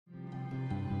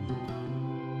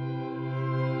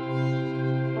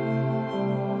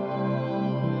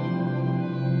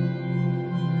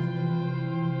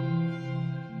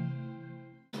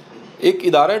ایک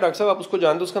ادارہ ہے ڈاکٹر صاحب، آپ اس کو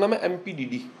جانتے ہیں، اس کا نام ہے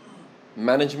MPDD،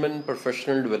 management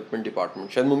professional development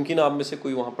department. شاید ممکن ہے آپ میں سے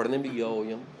کوئی وہاں پڑھنے بھی گیا ہو،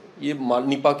 یا یہ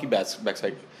نیپا کی بیک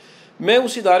سائڈ. میں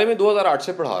اس ادارے میں 2008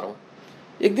 سے پڑھا رہا ہوں.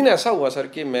 ایک دن ایسا ہوا سر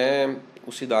کہ میں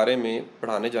اس ادارے میں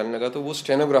پڑھانے جانے لگا تو وہ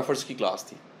اسٹینوگرافرس کی کلاس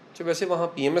تھی. ویسے وہاں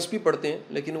PMS بھی پڑھتے ہیں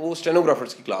لیکن وہ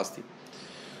اسٹینوگرافرس کی کلاس تھی.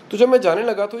 تو جب میں جانے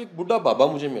لگا تو ایک بوڑھا بابا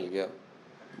مجھے مل گیا.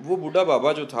 وہ بوڑھا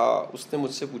بابا جو تھا اس نے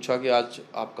مجھ سے پوچھا کہ آج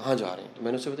آپ کہاں جا رہے ہیں؟ تو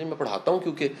میں نے اسے بتایا میں پڑھاتا ہوں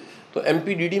کیونکہ. تو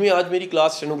MPDD میں آج میری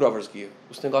کلاس اسٹینوگرافرس کی ہے.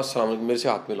 اس نے کہا السلام علیکم، میرے سے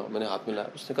ہاتھ ملاؤ. میں نے ہاتھ ملایا.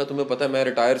 اس نے کہا تمہیں پتہ ہے میں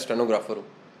ریٹائر اسٹینوگرافر ہوں.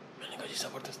 میں نے کہا جی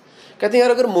زبردست. کہتے ہیں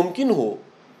یار اگر ممکن ہو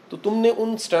تو تم نے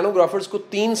ان اسٹینوگرافرس کو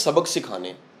 3 سبق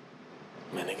سکھانے.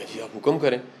 میں نے کہا جی آپ حکم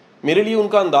کریں. میرے لیے ان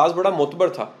کا انداز بڑا معتبر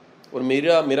تھا، اور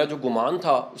میرا جو گمان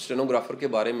تھا اسٹینوگرافر کے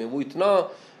بارے میں وہ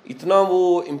اتنا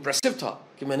وہ امپریسو تھا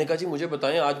کہ میں نے کہا جی مجھے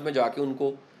بتائیں، آج میں جا کے ان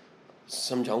کو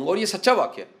سمجھاؤں گا. اور یہ سچا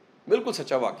واقعہ، بالکل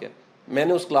سچا واقعہ. میں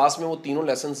نے اس کلاس میں وہ تینوں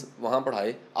لیسنز وہاں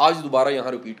پڑھائے. آج دوبارہ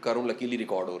یہاں ریپیٹ کر رہا ہوں، لکیلی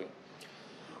ریکارڈ ہو رہے ہیں.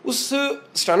 اس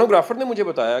اسٹینوگرافر نے مجھے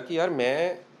بتایا کہ یار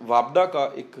میں وابڈا کا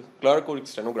ایک کلرک اور ایک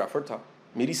اسٹینوگرافر تھا.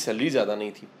 میری سیلری زیادہ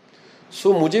نہیں تھی،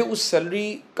 سو مجھے اس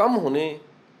سیلری کم ہونے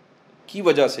کی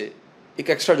وجہ سے ایک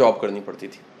ایکسٹرا جاب کرنی پڑتی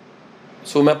تھی.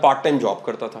 سو میں پارٹ ٹائم جاب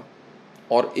کرتا تھا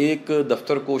اور ایک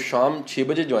دفتر کو شام 6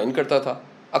 بجے جوائن کرتا تھا.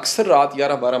 اکثر رات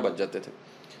 11-12 بج جاتے تھے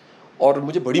اور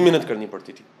مجھے بڑی محنت کرنی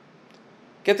پڑتی تھی.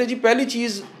 کہتے جی پہلی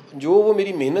چیز جو وہ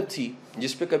میری محنت تھی،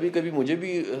 جس پہ کبھی کبھی مجھے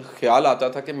بھی خیال آتا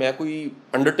تھا کہ میں کوئی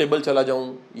انڈر ٹیبل چلا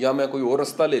جاؤں یا میں کوئی اور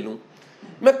رستہ لے لوں،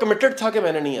 میں کمیٹڈ تھا کہ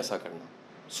میں نے نہیں ایسا کرنا.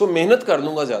 سو محنت کر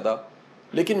لوں گا زیادہ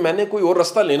لیکن میں نے کوئی اور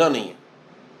رستہ لینا نہیں ہے.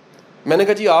 میں نے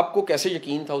کہا جی آپ کو کیسے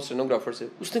یقین تھا اس اسٹینوگرافر سے؟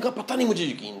 اس نے کہا پتہ نہیں، مجھے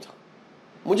یقین تھا.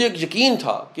 مجھے ایک یقین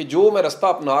تھا کہ جو میں رستہ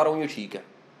اپنا رہا ہوں یہ ٹھیک ہے.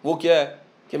 وہ کیا ہے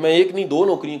کہ میں 1 نہیں 2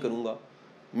 نوکریاں کروں گا،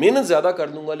 محنت زیادہ کر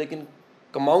لوں گا لیکن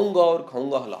کماؤں گا اور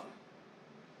کھاؤں گا حلال.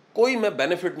 کوئی میں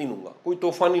بینیفٹ نہیں لوں گا، کوئی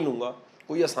تحفہ نہیں لوں گا،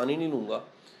 کوئی آسانی نہیں لوں گا.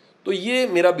 تو یہ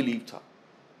میرا بلیف تھا.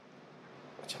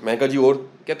 اچھا میں کہا جی اور؟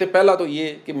 کہتے پہلا تو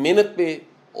یہ کہ محنت پہ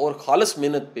اور خالص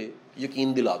محنت پہ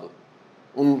یقین دلا دو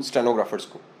ان اسٹینوگرافرس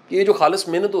کو کہ یہ جو خالص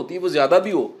محنت ہوتی ہے وہ زیادہ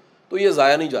بھی ہو تو یہ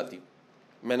ضائع نہیں جاتی.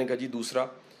 میں نے کہا جی دوسرا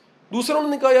انہوں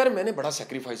نے کہا یار میں نے بڑا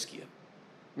سیکریفائس کیا.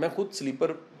 میں خود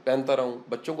سلیپر پہنتا رہا ہوں،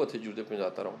 بچوں کو اچھے جوتے پہ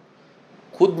جاتا رہا ہوں.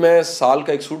 خود میں سال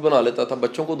کا 1 سوٹ بنا لیتا تھا،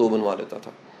 بچوں کو 2 بنوا لیتا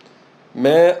تھا.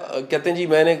 میں کہتے ہیں جی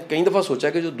میں نے کئی دفعہ سوچا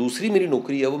کہ جو دوسری میری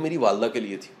نوکری ہے وہ میری والدہ کے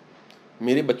لیے تھی.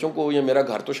 میرے بچوں کو یا میرا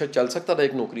گھر تو شاید چل سکتا تھا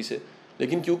ایک نوکری سے،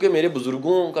 لیکن کیونکہ میرے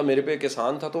بزرگوں کا میرے پہ ایک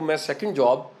احسان تھا تو میں سیکنڈ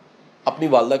جاب اپنی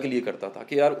والدہ کے لیے کرتا تھا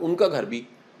کہ یار ان کا گھر بھی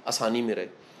آسانی میں رہے.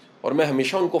 اور میں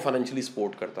ہمیشہ ان کو فائنینشلی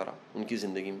سپورٹ کرتا رہا ان کی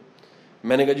زندگی میں.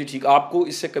 میں نے کہا جی ٹھیک، آپ کو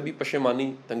اس سے کبھی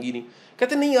پشیمانی تنگی نہیں؟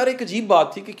 کہتے نہیں یار ایک عجیب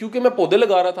بات تھی کہ کیونکہ میں پودے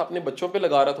لگا رہا تھا، اپنے بچوں پہ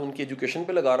لگا رہا تھا، ان کی ایجوکیشن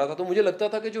پہ لگا رہا تھا، تو مجھے لگتا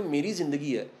تھا کہ جو میری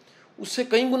زندگی ہے اس سے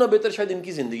کئی گنا بہتر شاید ان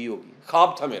کی زندگی ہوگی.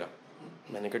 خواب تھا میرا.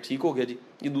 میں نے کہا ٹھیک ہو گیا جی.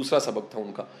 یہ دوسرا سبق تھا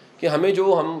ان کا کہ ہمیں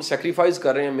جو ہم سیکریفائز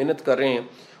کر رہے ہیں، محنت کر رہے ہیں،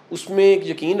 اس میں ایک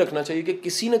یقین رکھنا چاہیے کہ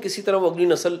کسی نہ کسی طرح وہ اگلی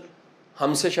نسل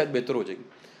ہم سے شاید بہتر ہو جائے گی.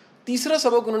 تیسرا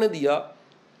سبق انہوں نے دیا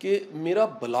کہ میرا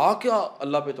بلا کیا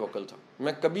اللہ پہ توکل تھا.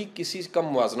 میں کبھی کسی کا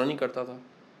موازنہ نہیں کرتا تھا،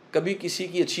 کبھی کسی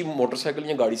کی اچھی موٹر سائیکل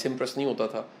یا گاڑی سے امپریس نہیں ہوتا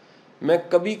تھا، میں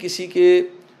کبھی کسی کے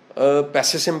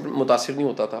پیسے سے متاثر نہیں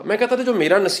ہوتا تھا. میں کہتا تھا جو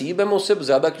میرا نصیب ہے میں اس سے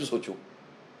زیادہ کیوں سوچوں.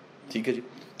 ٹھیک ہے جی.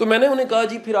 تو میں نے انہیں کہا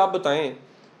جی پھر آپ بتائیں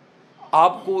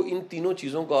آپ کو ان تینوں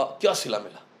چیزوں کا کیا صلہ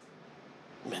ملا.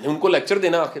 میں نے ان کو لیکچر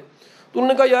دینا آخر. تو انہوں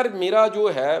نے کہا یار میرا جو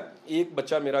ہے ایک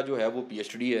بچہ میرا جو ہے وہ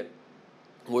PhD ہے،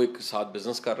 وہ ایک ساتھ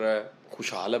بزنس کر رہا ہے،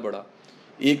 خوشحال ہے بڑا.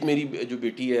 ایک میری جو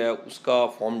بیٹی ہے اس کا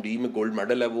فارم D میں گولڈ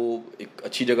میڈل ہے، وہ ایک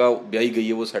اچھی جگہ بیائی گئی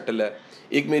ہے، وہ سیٹل ہے.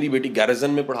 ایک میری بیٹی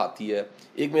گیرزن میں پڑھاتی ہے.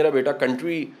 ایک میرا بیٹا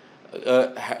کنٹری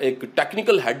ایک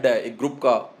ٹیکنیکل ہیڈ ہے ایک گروپ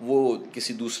کا، وہ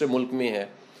کسی دوسرے ملک میں ہے.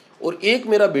 اور ایک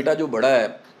میرا بیٹا جو بڑا ہے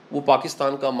وہ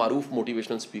پاکستان کا معروف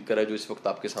موٹیویشنل اسپیکر ہے جو اس وقت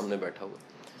آپ کے سامنے بیٹھا ہوا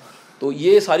ہے. تو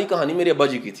یہ ساری کہانی میرے ابا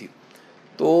جی کی تھی.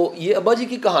 تو یہ ابا جی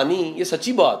کی کہانی یہ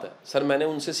سچی بات ہے سر، میں نے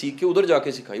ان سے سیکھ کے ادھر جا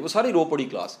کے سکھائی. وہ ساری رو پڑی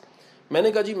کلاس. میں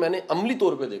نے کہا جی میں نے عملی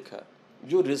طور پہ دیکھا ہے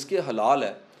جو رزق حلال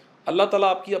ہے اللہ تعالیٰ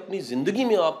آپ کی اپنی زندگی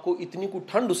میں آپ کو اتنی کو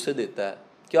ٹھنڈ اس سے دیتا ہے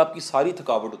کہ آپ کی ساری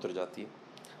تھکاوٹ اتر جاتی ہے.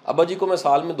 ابا جی کو میں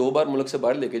سال میں 2 بار ملک سے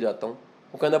باہر لے کے جاتا ہوں.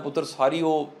 وہ کہنا پتر ساری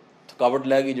وہ تھکاوٹ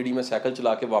لے گئی جڑی میں سائیکل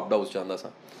چلا کے واپڈا اس جانا سا.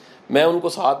 میں ان کو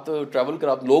ساتھ ٹریول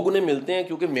کرا، لوگ انہیں ملتے ہیں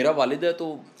کیونکہ میرا والد ہے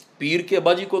تو پیر کے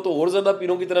ابا جی کو تو اور زیادہ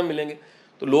پیروں کی طرح ملیں گے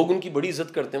تو لوگ ان کی بڑی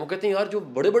عزت کرتے ہیں. وہ کہتے ہیں یار جو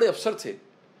بڑے بڑے افسر تھے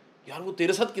یار وہ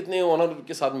تیرے ساتھ کتنے آنر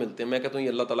کے ساتھ ملتے ہیں. میں کہتا ہوں یہ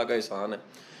اللہ تعالیٰ کا احسان ہے.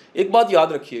 ایک بات یاد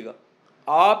رکھیے گا،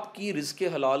 آپ کی رزق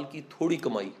حلال کی تھوڑی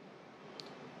کمائی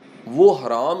وہ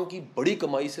حرام کی بڑی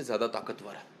کمائی سے زیادہ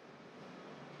طاقتور ہے.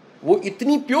 وہ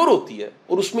اتنی پیور ہوتی ہے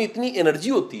اور اس میں اتنی انرجی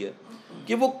ہوتی ہے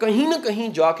کہ وہ کہیں نہ کہیں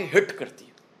جا کے ہٹ کرتی ہے.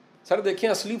 سر دیکھیں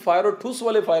اصلی فائر اور ٹھوس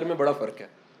والے فائر میں بڑا فرق ہے.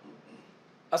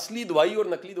 اصلی دوائی اور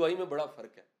نقلی دوائی میں بڑا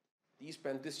فرق ہے. 30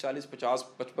 35 40 50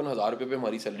 55 ہزار روپے پہ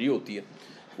ہماری سیلری ہوتی ہے,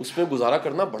 اس میں گزارا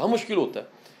کرنا بڑا مشکل ہوتا ہے.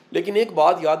 لیکن ایک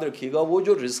بات یاد رکھیے گا, وہ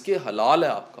جو رزق حلال ہے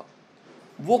آپ کا,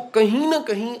 وہ کہیں نہ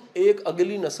کہیں ایک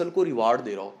اگلی نسل کو ریوارڈ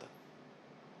دے رہا ہوتا ہے.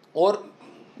 اور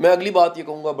میں اگلی بات یہ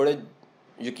کہوں گا بڑے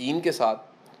یقین کے ساتھ,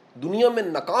 دنیا میں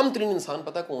ناکام ترین انسان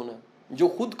پتہ کون ہے؟ جو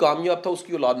خود کامیاب تھا اس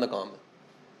کی اولاد ناکام ہے.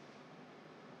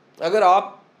 اگر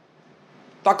آپ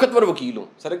طاقتور وکیل ہوں,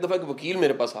 سر ایک دفعہ ایک وکیل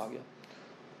میرے پاس آ گیا,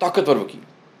 طاقتور وکیل,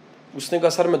 اس نے کہا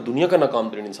سر میں دنیا کا ناکام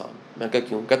ترین انسان ہوں. میں کہا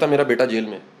کیوں؟ کہتا میرا بیٹا جیل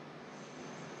میں ہے,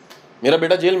 میرا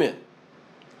بیٹا جیل میں ہے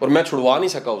اور میں چھڑوا نہیں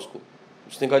سکا اس کو.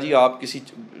 اس نے کہا جی آپ کسی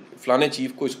فلانے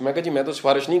چیف کو, میں کہا جی میں تو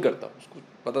سفارش نہیں کرتا, اس کو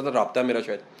پتا تھا رابطہ ہے میرا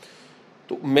شاید.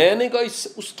 تو میں نے کہا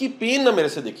اس کی پین نہ میرے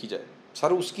سے دیکھی جائے.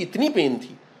 سر اس کی اتنی پین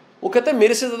تھی. وہ کہتا ہے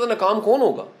میرے سے زیادہ ناکام کون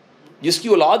ہوگا جس کی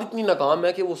اولاد اتنی ناکام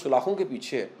ہے کہ وہ سلاخوں کے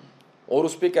پیچھے ہے, اور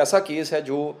اس پہ ایک ایسا کیس ہے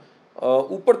جو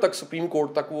اوپر تک سپریم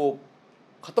کورٹ تک وہ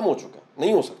ختم ہو چکا ہے,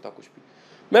 نہیں ہو سکتا کچھ بھی.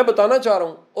 میں بتانا چاہ رہا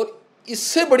ہوں, اور اس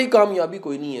سے بڑی کامیابی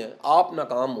کوئی نہیں ہے آپ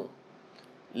ناکام ہو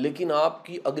لیکن آپ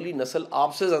کی اگلی نسل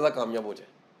آپ سے زیادہ کامیاب ہو جائے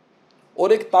اور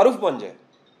ایک تعارف بن جائے.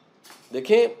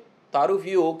 دیکھیں تعارف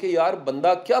یہ ہو کہ یار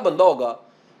بندہ کیا بندہ ہوگا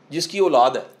جس کی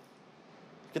اولاد ہے,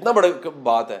 کتنا بڑا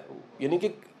بات ہے. یعنی کہ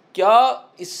کیا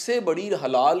اس سے بڑی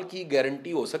حلال کی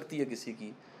گارنٹی ہو سکتی ہے کسی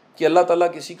کی کہ اللہ تعالیٰ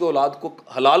کسی کی اولاد کو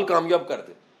حلال کامیاب کر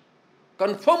دے,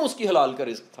 کنفرم اس کی حلال کا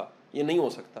رزق تھا؟ یہ نہیں ہو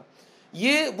سکتا.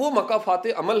 یہ وہ مکافات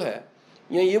عمل ہے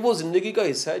یا یہ وہ زندگی کا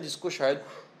حصہ ہے جس کو شاید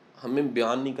ہمیں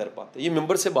بیان نہیں کر پاتے. یہ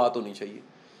ممبر سے بات ہونی چاہیے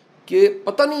کہ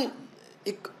پتہ نہیں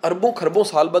ایک اربوں خربوں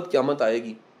سال بعد قیامت آئے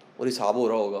گی اور حساب ہو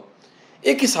رہا ہوگا.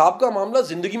 ایک حساب کا معاملہ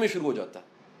زندگی میں شروع ہو جاتا ہے,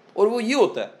 اور وہ یہ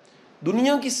ہوتا ہے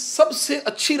دنیا کی سب سے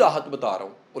اچھی راحت بتا رہا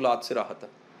ہوں, اولاد سے راحت ہے,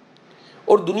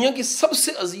 اور دنیا کی سب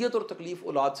سے اذیت اور تکلیف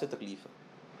اولاد سے تکلیف ہے.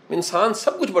 انسان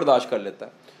سب کچھ برداشت کر لیتا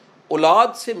ہے,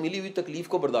 اولاد سے ملی ہوئی تکلیف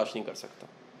کو برداشت نہیں کر سکتا.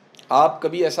 آپ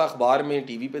کبھی ایسا اخبار میں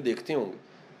ٹی وی پہ دیکھتے ہوں گے,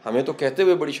 ہمیں تو کہتے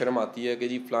ہوئے بڑی شرم آتی ہے کہ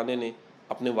جی فلانے نے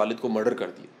اپنے والد کو مرڈر کر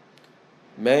دیا.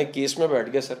 میں ایک کیس میں بیٹھ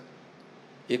گیا سر,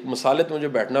 ایک مسالت مجھے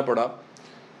بیٹھنا پڑا.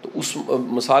 تو اس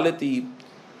مسالتی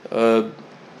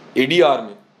اے ڈی آر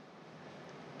میں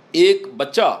ایک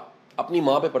بچہ اپنی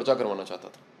ماں پہ پرچہ کروانا چاہتا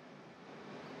تھا.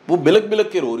 وہ بلک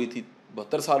بلک کے رو رہی تھی,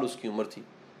 72 سال اس کی عمر تھی.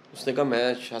 اس نے کہا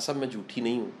میں شاہ صاحب میں جھوٹی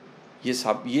نہیں ہوں,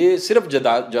 یہ صرف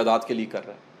جائیداد کے لیے کر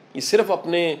رہا ہے, یہ صرف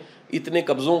اپنے اتنے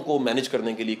قبضوں کو مینج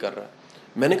کرنے کے لیے کر رہا ہے.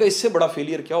 میں نے کہا اس سے بڑا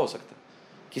فیلئر کیا ہو سکتا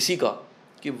ہے کسی کا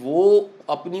کہ وہ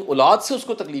اپنی اولاد سے اس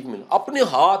کو تکلیف ملا, اپنے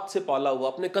ہاتھ سے پالا ہوا,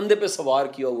 اپنے کندھے پہ سوار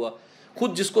کیا ہوا,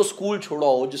 خود جس کو اسکول چھوڑا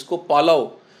ہو, جس کو پالا ہو.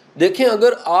 دیکھیں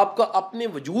اگر آپ کا اپنے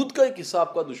وجود کا ایک حصہ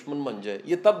آپ کا دشمن بن جائے,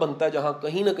 یہ تب بنتا ہے جہاں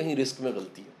کہیں نہ کہیں رزق میں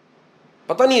غلطی ہے.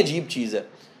 پتہ نہیں عجیب چیز ہے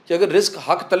کہ اگر رزق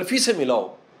حق تلفی سے ملا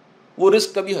ہو وہ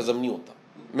رزق کبھی ہضم نہیں ہوتا.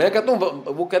 میں کہتا ہوں,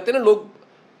 وہ کہتے ہیں نا لوگ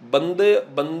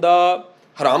بندہ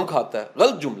حرام کھاتا ہے,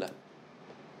 غلط جملہ ہے,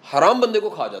 حرام بندے کو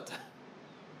کھا جاتا ہے.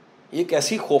 یہ ایک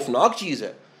ایسی خوفناک چیز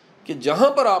ہے کہ جہاں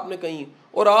پر آپ نے کہیں,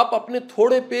 اور آپ اپنے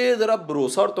تھوڑے پہ ذرا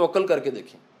بھروسہ اور توکل کر کے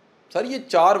دیکھیں. سر یہ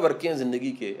 4 ورقے ہیں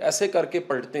زندگی کے, ایسے کر کے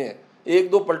پلٹتے ہیں,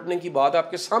 1 2 پلٹنے کی بات آپ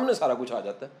کے سامنے سارا کچھ آ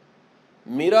جاتا ہے.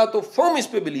 میرا تو فرم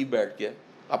اس پہ بلیو بیٹھ گیا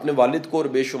اپنے والد کو, اور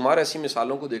بے شمار ایسی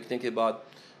مثالوں کو دیکھنے کے بعد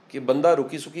کہ بندہ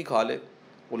رکی سکی کھا لے,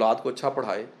 اولاد کو اچھا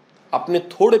پڑھائے, اپنے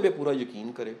تھوڑے پہ پورا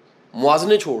یقین کرے,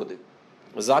 موازنے چھوڑ دے.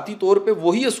 ذاتی طور پہ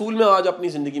وہی اصول میں آج اپنی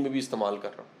زندگی میں بھی استعمال کر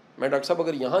رہا ہوں. میں ڈاکٹر صاحب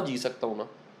اگر یہاں جی سکتا ہوں نا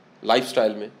لائف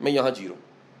سٹائل میں یہاں جی رہا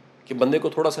ہوں کہ بندے کو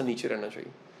تھوڑا سا نیچے رہنا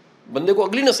چاہیے, بندے کو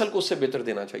اگلی نسل کو اس سے بہتر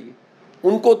دینا چاہیے,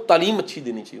 ان کو تعلیم اچھی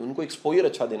دینی چاہیے, ان کو ایکسپوئر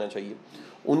اچھا دینا چاہیے,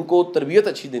 ان کو تربیت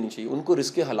اچھی دینی چاہیے, ان کو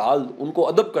رزق حلال, ان کو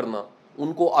ادب کرنا,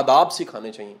 ان کو آداب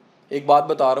سکھانے چاہیے. ایک بات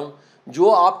بتا رہا ہوں,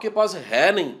 جو آپ کے پاس ہے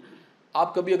نہیں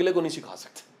آپ کبھی اگلے کو نہیں سکھا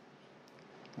سکتے.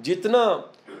 جتنا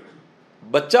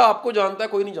بچہ آپ کو جانتا ہے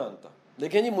کوئی نہیں جانتا.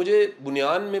 دیکھیں جی مجھے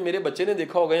بنیان میں میرے بچے نے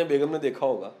دیکھا ہوگا یا بیگم نے دیکھا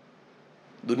ہوگا,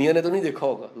 دنیا نے تو نہیں دیکھا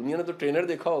ہوگا. دنیا نے تو ٹرینر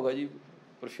دیکھا ہوگا جی,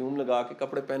 پرفیوم لگا کے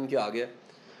کپڑے پہن کے آ گیا.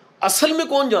 اصل میں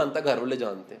کون جانتا ہے؟ گھر والے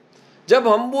جانتے ہیں.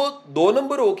 جب ہم وہ 2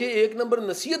 نمبر ہو کے 1 نمبر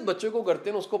نصیحت بچے کو کرتے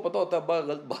ہیں, اس کو پتا ہوتا ہے ابا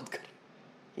غلط بات کر,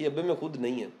 یہ ابے میں خود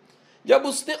نہیں ہے. جب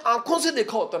اس نے آنکھوں سے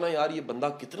دیکھا ہوتا نا یار یہ بندہ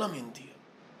کتنا محنتی ہے,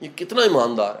 یہ کتنا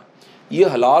ایماندار ہے, یہ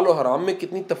حلال اور حرام میں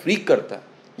کتنی تفریق کرتا ہے,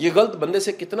 یہ غلط بندے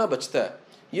سے کتنا بچتا ہے,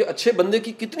 یہ اچھے بندے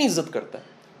کی کتنی عزت کرتا ہے,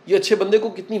 یہ اچھے بندے کو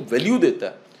کتنی ویلیو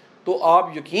دیتا ہے, تو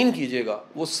آپ یقین کیجئے گا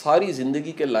وہ ساری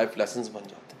زندگی کے لائف لیسنز بن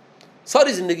جاتے ہیں,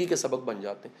 ساری زندگی کے سبق بن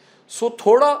جاتے ہیں. سو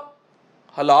تھوڑا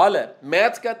حلال ہے.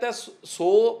 میتھ کہتا ہے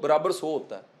 100 برابر 100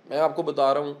 ہوتا ہے. میں آپ کو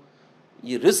بتا رہا ہوں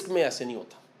یہ رزق میں ایسے نہیں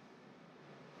ہوتا.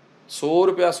 100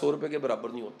 روپیہ کے برابر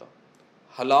نہیں ہوتا.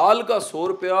 حلال کا 100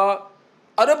 روپیہ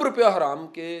ارب روپیہ حرام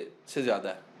کے سے زیادہ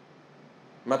ہے.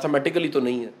 میتھمیٹیکلی تو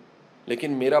نہیں ہے,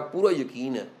 لیکن میرا پورا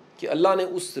یقین ہے کہ اللہ نے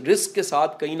اس رزق کے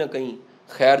ساتھ کہیں نہ کہیں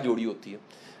خیر جوڑی ہوتی ہے.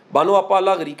 بانو آپا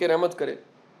اللہ غریق رحمت کرے,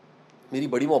 میری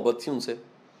بڑی محبت تھی ان سے.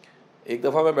 ایک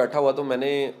دفعہ میں بیٹھا ہوا تو میں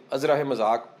نے ازراہ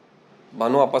مذاق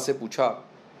بانو آپا سے پوچھا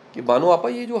کہ بانو آپا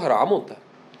یہ جو حرام ہوتا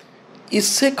ہے اس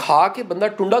سے کھا کے بندہ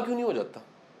ٹنڈا کیوں نہیں ہو جاتا,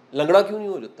 لنگڑا کیوں نہیں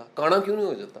ہو جاتا, کانا کیوں نہیں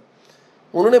ہو جاتا؟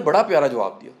 انہوں نے بڑا پیارا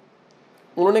جواب دیا.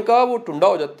 انہوں نے کہا وہ ٹنڈا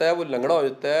ہو جاتا ہے, وہ لنگڑا ہو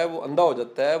جاتا ہے, وہ اندھا ہو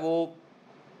جاتا ہے, وہ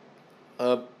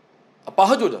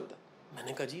اپاہج ہو جاتا ہے. میں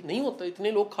نے کہا جی نہیں ہوتا,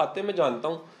 اتنے لوگ کھاتے میں جانتا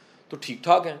ہوں تو ٹھیک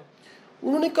ٹھاک ہیں.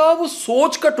 انہوں نے کہا وہ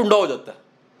سوچ کا ٹنڈا ہو جاتا ہے,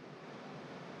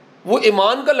 وہ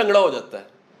ایمان کا لنگڑا ہو جاتا ہے,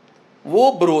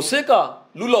 وہ بھروسے کا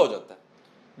لولا ہو جاتا ہے.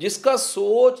 جس کا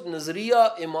سوچ, نظریہ,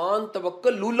 ایمان,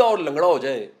 توکل لولا اور لنگڑا ہو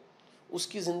جائے اس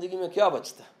کی زندگی میں کیا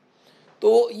بچتا ہے؟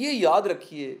 تو یہ یاد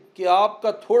رکھیے کہ آپ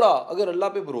کا تھوڑا اگر اللہ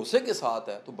پہ بھروسے کے ساتھ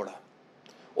ہے تو بڑا ہے,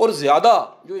 اور زیادہ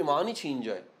جو ایمان ہی چھین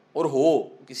جائے اور ہو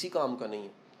کسی کام کا نہیں ہے.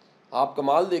 آپ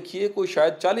کمال دیکھیے, کوئی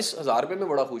شاید 40,000 روپے میں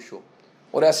بڑا خوش ہو,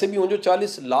 اور ایسے بھی ہوں جو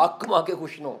 40 لاکھ کما کے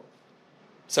خوش نہ ہو,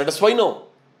 سیٹسفائی نہ ہو.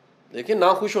 دیکھیں نہ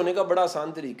خوش ہونے کا بڑا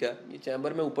آسان طریقہ ہے. یہ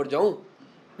چیمبر میں اوپر جاؤں,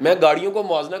 میں گاڑیوں کو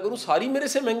موازنہ کروں, ساری میرے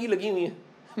سے مہنگی لگی ہوئی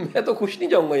ہیں, میں تو خوش نہیں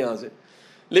جاؤں گا یہاں سے.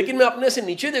 لیکن میں اپنے سے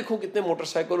نیچے دیکھوں کتنے موٹر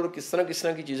سائیکل اور کس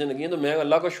طرح کی چیزیں لگی ہیں, تو میں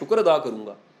اللہ کا شکر ادا کروں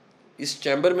گا. اس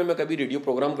چیمبر میں کبھی ریڈیو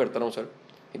پروگرام کرتا رہا ہوں سر,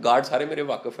 یہ گارڈ سارے میرے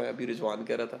واقف ہیں. ابھی رضوان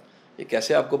کہہ رہا تھا یہ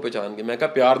کیسے آپ کو پہچان گئے؟ میں کہا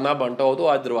پیار نہ بانٹا ہو تو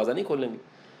آج دروازہ نہیں کھولیں گے,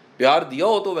 پیار دیا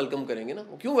ہو تو ویلکم کریں گے نا.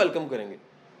 وہ کیوں ویلکم کریں گے؟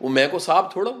 وہ میں کو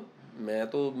صاحب تھوڑا ہوں, میں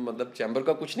تو مطلب چیمبر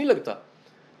کا کچھ نہیں لگتا,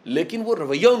 لیکن وہ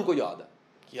رویہ ان کو یاد ہے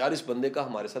کہ یار اس بندے کا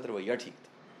ہمارے ساتھ رویہ ٹھیک تھا,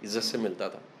 عزت سے ملتا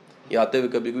تھا. یہ آتے ہوئے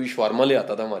کبھی کوئی شوارما لے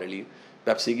آتا تھا ہمارے لیے,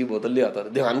 پیپسی کی بوتل لے آتا تھا,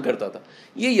 دھیان کرتا تھا.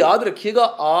 یہ یاد رکھیے گا,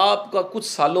 آپ کا کچھ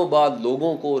سالوں بعد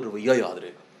لوگوں کو رویہ یاد رہے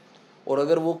گا. اور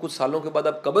اگر وہ کچھ سالوں کے بعد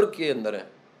آپ قبر کے اندر ہیں,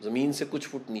 زمین سے کچھ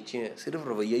فٹ نیچے ہیں, صرف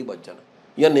رویہ ہی بچ جانا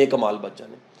یا نیک امال بچ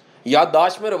جانے.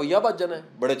 یادداشت میں رویہ بچ جانا ہے,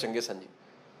 بڑے چنگے سنجے,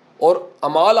 اور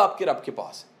امال آپ کے رب کے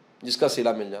پاس ہے جس کا صلہ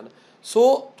مل جانا.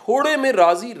 سو تھوڑے میں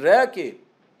راضی رہ کے,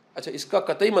 اچھا اس کا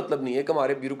قطعی مطلب نہیں ہے کہ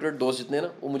ہمارے بیوروکریٹ دوست جتنے نا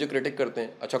وہ مجھے کرٹک کرتے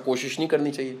ہیں, اچھا کوشش نہیں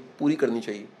کرنی چاہیے, پوری کرنی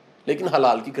چاہیے, لیکن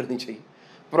حلال کی کرنی چاہیے.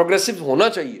 پروگریسو ہونا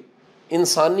چاہیے,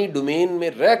 انسانی ڈومین میں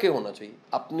رہ کے ہونا چاہیے,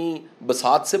 اپنی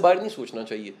بساط سے باہر نہیں سوچنا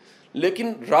چاہیے,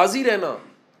 لیکن راضی رہنا,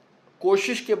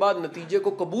 کوشش کے بعد نتیجے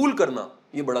کو قبول کرنا,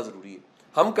 یہ بڑا ضروری ہے.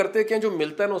 ہم کرتے کہ جو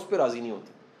ملتا ہے نا اس پہ راضی نہیں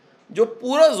ہوتے, جو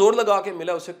پورا زور لگا کے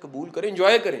ملا اسے قبول کریں,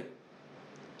 انجوائے کریں.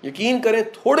 یقین کریں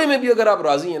تھوڑے میں بھی اگر آپ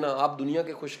راضی ہیں نا, آپ دنیا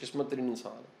کے خوش قسمت ترین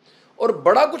انسان ہیں. اور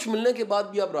بڑا کچھ ملنے کے بعد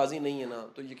بھی آپ راضی نہیں ہیں نا,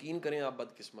 تو یقین کریں آپ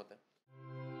بد قسمت ہیں.